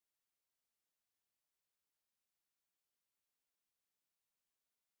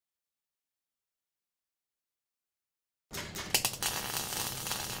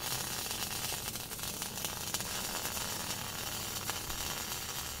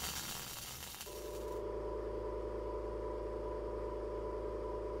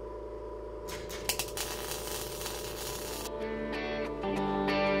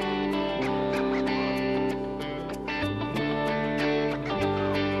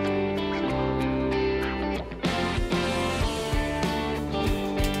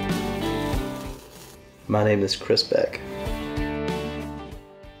My name is Chris Beck.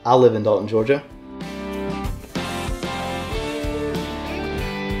 I live in Dalton, Georgia.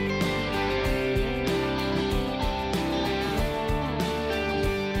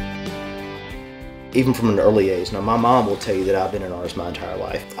 Even from an early age. Now, my mom will tell you that I've been an artist my entire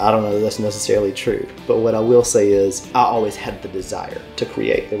life. I don't know that that's necessarily true, but what I will say is I always had the desire to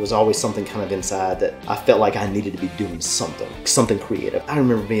create. There was always something kind of inside that I felt like I needed to be doing something creative. I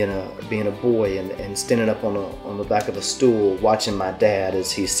remember being a boy and standing up on the back of a stool watching my dad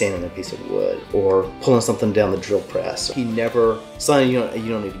as he's sanding a piece of wood or pulling something down the drill press. He never, son, you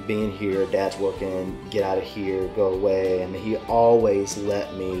don't need to be in here, dad's working, get out of here, go away. And he always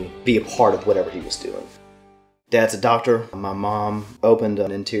let me be a part of whatever he was doing. Dad's a doctor. My mom opened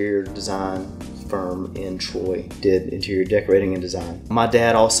an interior design firm in Troy, did interior decorating and design. My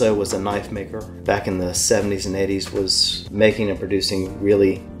dad also was a knife maker. Back in the 70s and 80s was making and producing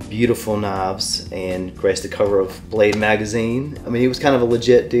really beautiful knives and graced the cover of Blade magazine. I mean, he was kind of a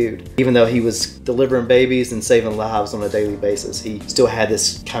legit dude. Even though he was delivering babies and saving lives on a daily basis, he still had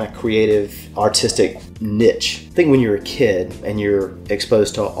this kind of creative, artistic niche. I think when you're a kid and you're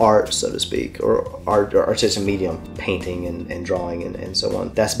exposed to art, so to speak, or artistic medium, painting and drawing and so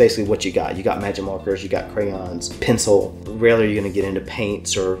on, that's basically what you got. You got magic markers, you got crayons, pencil. Rarely are you going to get into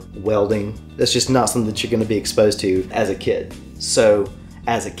paints or welding. That's just not something that you're going to be exposed to as a kid. So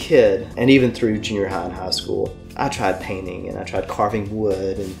as a kid, and even through junior high and high school, I tried painting and I tried carving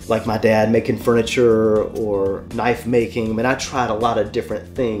wood and like my dad making furniture or knife making. I mean, I tried a lot of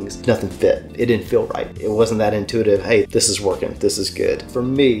different things. Nothing fit. It didn't feel right. It wasn't that intuitive. Hey, this is working. This is good. For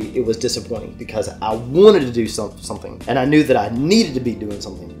me, it was disappointing because I wanted to do something and I knew that I needed to be doing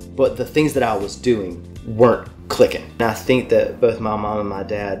something, but the things that I was doing weren't clicking. And I think that both my mom and my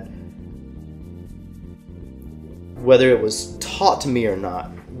dad, whether it was taught to me or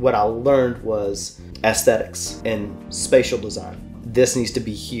not, what I learned was aesthetics and spatial design. This needs to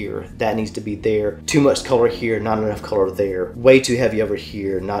be here, that needs to be there. Too much color here, not enough color there. Way too heavy over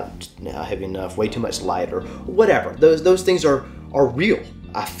here, not heavy enough. Way too much light or whatever. Those things are real.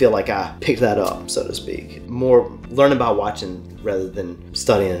 I feel like I picked that up, so to speak. More learning by watching rather than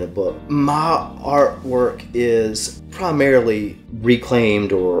studying in a book. My artwork is primarily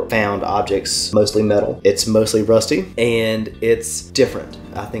reclaimed or found objects, mostly metal. It's mostly rusty and it's different,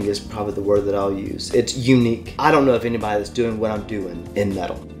 I think is probably the word that I'll use. It's unique. I don't know if anybody that's doing what I'm doing in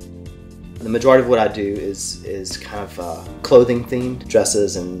metal. The majority of what I do is kind of clothing themed,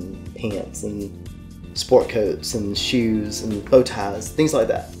 dresses and pants and sport coats and shoes and bow ties, things like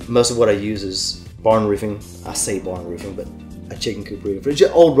that. Most of what I use is barn roofing. I say barn roofing, but a chicken coop roof. It's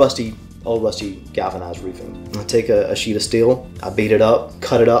just old rusty galvanized roofing. I take a sheet of steel, I beat it up,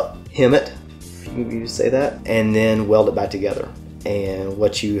 cut it up, hem it, if you say that, and then weld it back together. And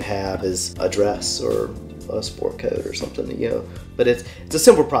what you have is a dress or a sport coat or something, you know. But it's a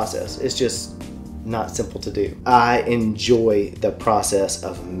simple process. It's just not simple to do. I enjoy the process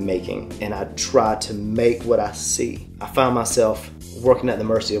of making, and I try to make what I see. I find myself working at the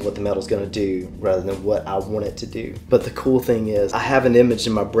mercy of what the metal's going to do rather than what I want it to do. But the cool thing is I have an image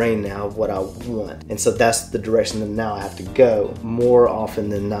in my brain now of what I want, and so that's the direction that now I have to go. More often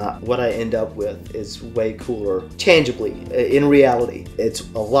than not, what I end up with is way cooler tangibly. In reality, it's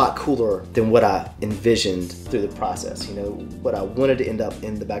a lot cooler than what I envisioned through the process. You know, what I wanted to end up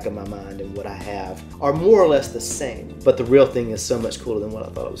in the back of my mind and what I have are more or less the same, but the real thing is so much cooler than what I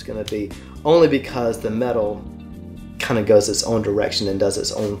thought it was going to be, only because the metal kind of goes its own direction and does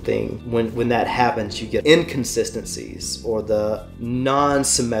its own thing. When that happens, you get inconsistencies or the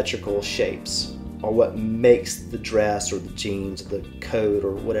non-symmetrical shapes are what makes the dress or the jeans or the coat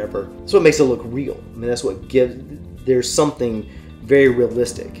or whatever. That's what makes it look real. I mean, that's what gives, there's something very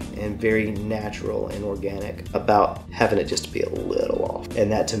realistic and very natural and organic about having it just be a little off.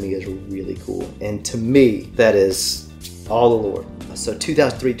 And that to me is really cool. And to me, that is all the Lord. So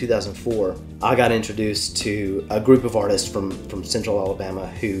 2003, 2004, I got introduced to a group of artists from Central Alabama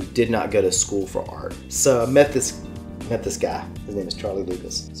who did not go to school for art. So I met this guy. His name is Charlie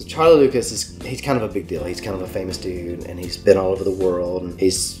Lucas. So Charlie Lucas he's kind of a big deal. He's kind of a famous dude, and he's been all over the world, and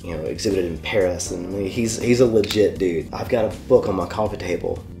he's, you know, exhibited in Paris, and I mean, he's a legit dude. I've got a book on my coffee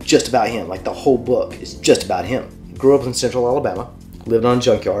table just about him. Like, the whole book is just about him. Grew up in Central Alabama, lived on a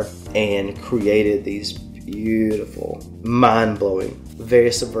junkyard, and created these beautiful, mind-blowing,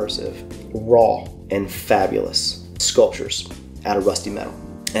 very subversive, raw, and fabulous sculptures out of rusty metal.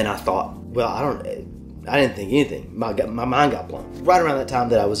 And I thought, well, I didn't think anything. My mind got blown. Right around that time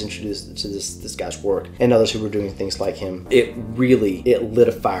that I was introduced to this guy's work and others who were doing things like him, it lit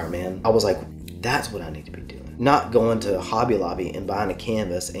a fire, man. I was like, that's what I need to be doing. not going to Hobby Lobby and buying a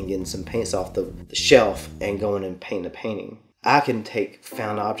canvas and getting some paints off the shelf and going and painting a painting. I can take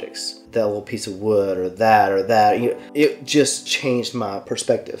found objects, that little piece of wood or that. It just changed my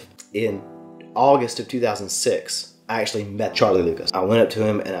perspective. In August of 2006, I actually met Charlie Lucas. I went up to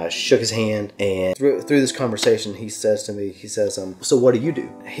him and I shook his hand, and through this conversation, he says to me, so what do you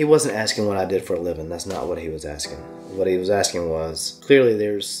do? He wasn't asking what I did for a living. That's not what he was asking. What he was asking was, clearly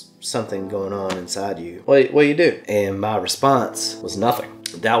there's something going on inside you. What do you do? And my response was nothing.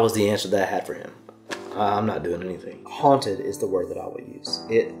 That was the answer that I had for him. I'm not doing anything. Haunted is the word that I would use.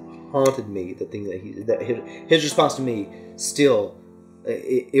 It haunted me, the thing that his response to me still,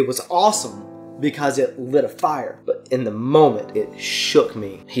 it was awesome because it lit a fire. But in the moment, it shook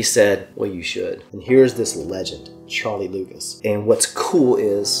me. He said, well, you should. And here's this legend, Charlie Lucas. And what's cool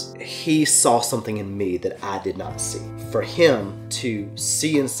is he saw something in me that I did not see. For him to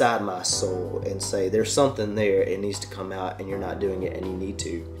see inside my soul and say, there's something there, it needs to come out and you're not doing it and you need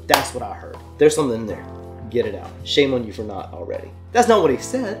to. That's what I heard. There's something in there. Get it out. Shame on you for not already. That's not what he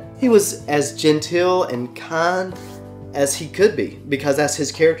said. He was as gentle and kind as he could be, because that's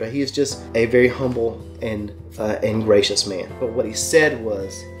his character. He is just a very humble and gracious man. But what he said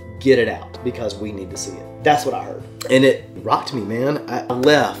was, get it out because we need to see it. That's what I heard. And it rocked me, man. I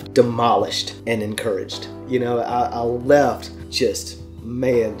left demolished and encouraged. You know, I left just,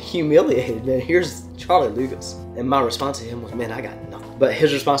 man, humiliated, man. Here's Charlie Lucas. And my response to him was, man, I got nothing. But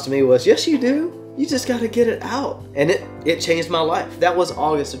his response to me was, yes, you do. You just got to get it out. And it changed my life. That was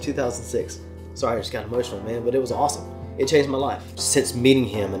August of 2006. Sorry, I just got emotional, man, but it was awesome. It changed my life. Since meeting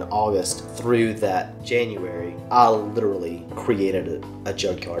him in August through that January, I literally created a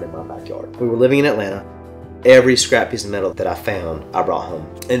junkyard in my backyard. We were living in Atlanta. Every scrap piece of metal that I found, I brought home.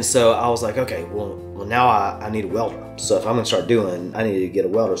 And so I was like, okay, well now I need a welder. So if I'm gonna start doing, I need to get a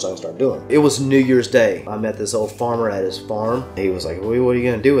welder so I can start doing. It was New Year's Day. I met this old farmer at his farm. He was like, well, what are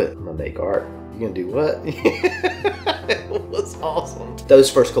you gonna do with it? I'm gonna make art. You gonna do what? It was awesome.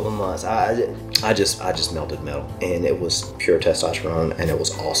 Those first couple of months, I just melted metal, and it was pure testosterone, and it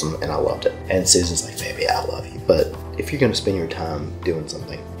was awesome, and I loved it. And Susan's like, baby, I love you, but if you're gonna spend your time doing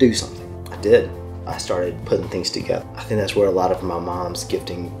something, do something. I did. I started putting things together. I think that's where a lot of my mom's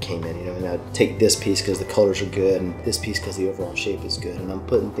gifting came in, you know, and I'd take this piece because the colors are good, and this piece because the overall shape is good, and I'm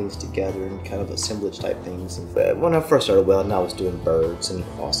putting things together and kind of assemblage type things. But when I first started welding, I was doing birds and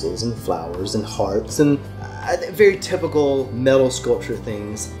crosses and flowers and hearts and very typical metal sculpture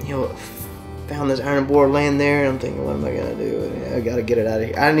things. You know, found this iron board laying there, and I'm thinking, what am I gonna do? I gotta get it out of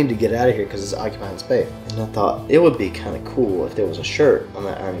here. I need to get it out of here because it's occupying space. And I thought it would be kind of cool if there was a shirt on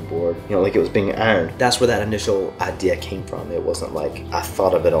that ironing board, you know, like it was being ironed. That's where that initial idea came from. It wasn't like I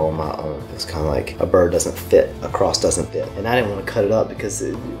thought of it all on my own. It's kind of like a bird doesn't fit, a cross doesn't fit, and I didn't want to cut it up because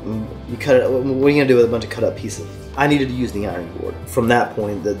you cut it. What are you gonna do with a bunch of cut up pieces? I needed to use the ironing board. From that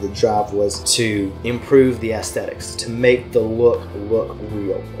point, the drive was to improve the aesthetics, to make the look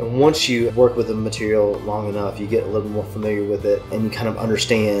real. And once you work with the material long enough, you get a little more familiar with it, and you kind of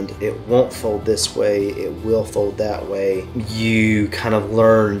understand it won't fold this way, it will fold that way. You kind of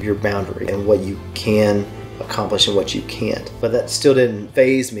learn your boundary and what you can accomplish and what you can't. But that still didn't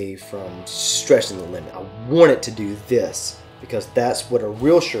faze me from stretching the limit. I wanted to do this because that's what a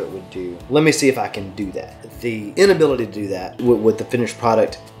real shirt would do. Let me see if I can do that. The inability to do that with the finished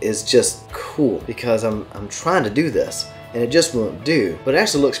product is just cool because I'm trying to do this and it just won't do. But it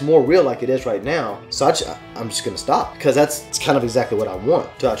actually looks more real like it is right now. So I'm just gonna stop because it's kind of exactly what I want.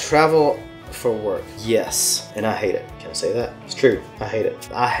 Do I travel for work? Yes, and I hate it. Can I say that? It's true, I hate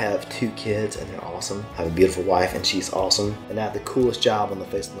it. I have 2 kids and they're awesome. I have a beautiful wife and she's awesome. And I have the coolest job on the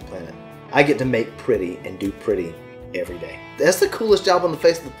face of the planet. I get to make pretty and do pretty every day. That's the coolest job on the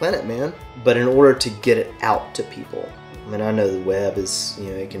face of the planet, man. But in order to get it out to people, I mean, I know the web is, you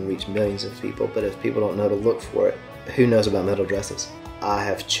know, it can reach millions of people, but if people don't know to look for it, who knows about metal dresses? I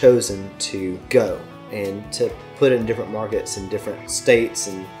have chosen to go and to put it in different markets in different states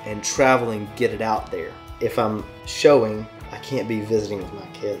and travel and get it out there. If I'm showing, I can't be visiting with my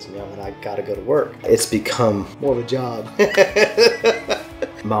kids, you know, and I gotta go to work. It's become more of a job.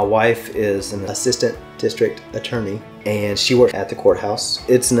 My wife is an assistant district attorney and she works at the courthouse.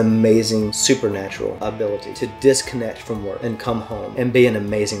 It's an amazing supernatural ability to disconnect from work and come home and be an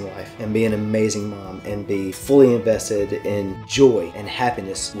amazing wife and be an amazing mom and be fully invested in joy and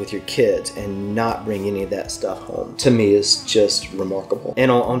happiness with your kids and not bring any of that stuff home. To me, is just remarkable.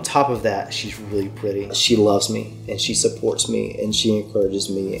 And on top of that, she's really pretty. She loves me and she supports me and she encourages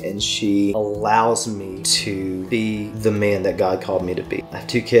me and she allows me to be the man that God called me to be. I have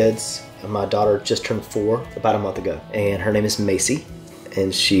 2 kids. My daughter just turned 4 about a month ago, and her name is Macy,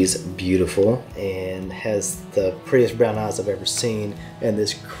 and she's beautiful and has the prettiest brown eyes I've ever seen, and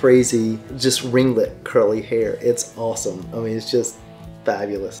this crazy, just ringlet curly hair. It's awesome. I mean, it's just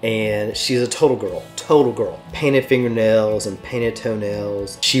fabulous. And she's a total girl. Painted fingernails and painted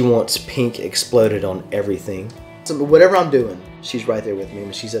toenails. She wants pink exploded on everything. So whatever I'm doing, she's right there with me,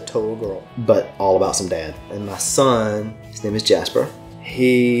 and she's a total girl, but all about some dad. And my son, his name is Jasper.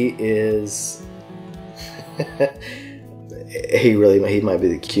 He is, he might be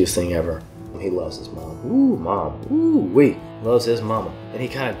the cutest thing ever. He loves his mom. Ooh, mom. Ooh, wee. Loves his mama. And he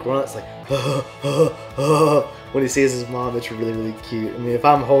kind of grunts like, when he sees his mom. It's really, really cute. I mean, if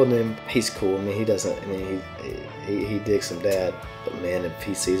I'm holding him, he's cool. I mean, he doesn't, I mean, he digs some dad. But man, if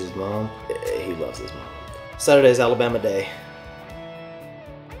he sees his mom, he loves his mom. Saturday's Alabama Day.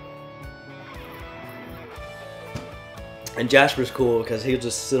 And Jasper's cool because he'll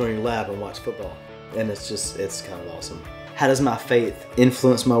just sit on your lap and watch football. And it's kind of awesome. How does my faith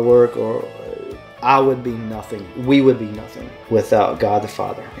influence my work? Or I would be nothing. We would be nothing without God the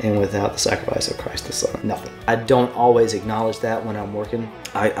Father and without the sacrifice of Christ the Son. Nothing. I don't always acknowledge that when I'm working.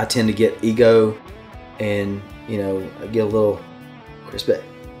 I tend to get ego and, you know, I get a little, Chris Beck,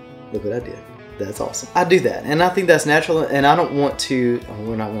 look what I did. That's awesome. I do that, and I think that's natural, and I don't want to,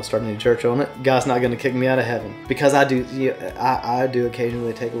 we're not going to start a new church on it. God's not going to kick me out of heaven, because I do, I do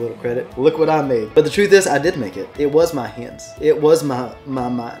occasionally take a little credit. Look what I made. But the truth is, I did make it. It was my hands. It was my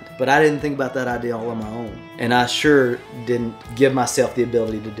mind. But I didn't think about that idea all on my own. And I sure didn't give myself the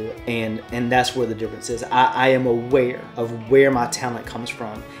ability to do it. And that's where the difference is. I am aware of where my talent comes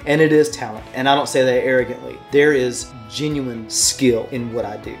from. And it is talent. And I don't say that arrogantly. There is genuine skill in what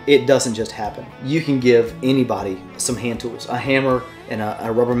I do. It doesn't just happen. You can give anybody some hand tools, a hammer and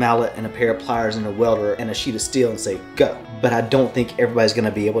a rubber mallet and a pair of pliers and a welder and a sheet of steel, and say, go. But I don't think everybody's going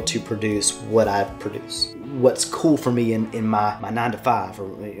to be able to produce what I produce. What's cool for me in my 9 to 5 or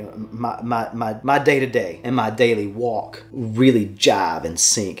my day-to-day and my daily walk really jive and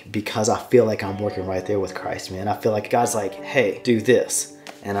sync, because I feel like I'm working right there with Christ, man. I feel like God's like, hey, do this.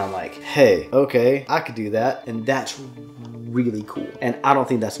 And I'm like, hey, okay, I could do that. And that's really cool. And I don't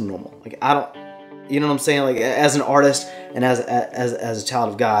think that's normal. Like, I don't, you know what I'm saying? Like, as an artist and as a child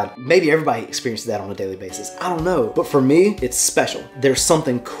of God, maybe everybody experiences that on a daily basis. I don't know. But for me, it's special. There's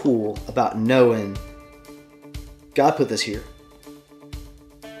something cool about knowing God put this here,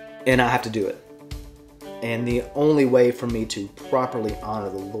 and I have to do it. And the only way for me to properly honor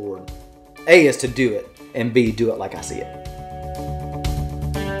the Lord, A, is to do it, and B, do it like I see it.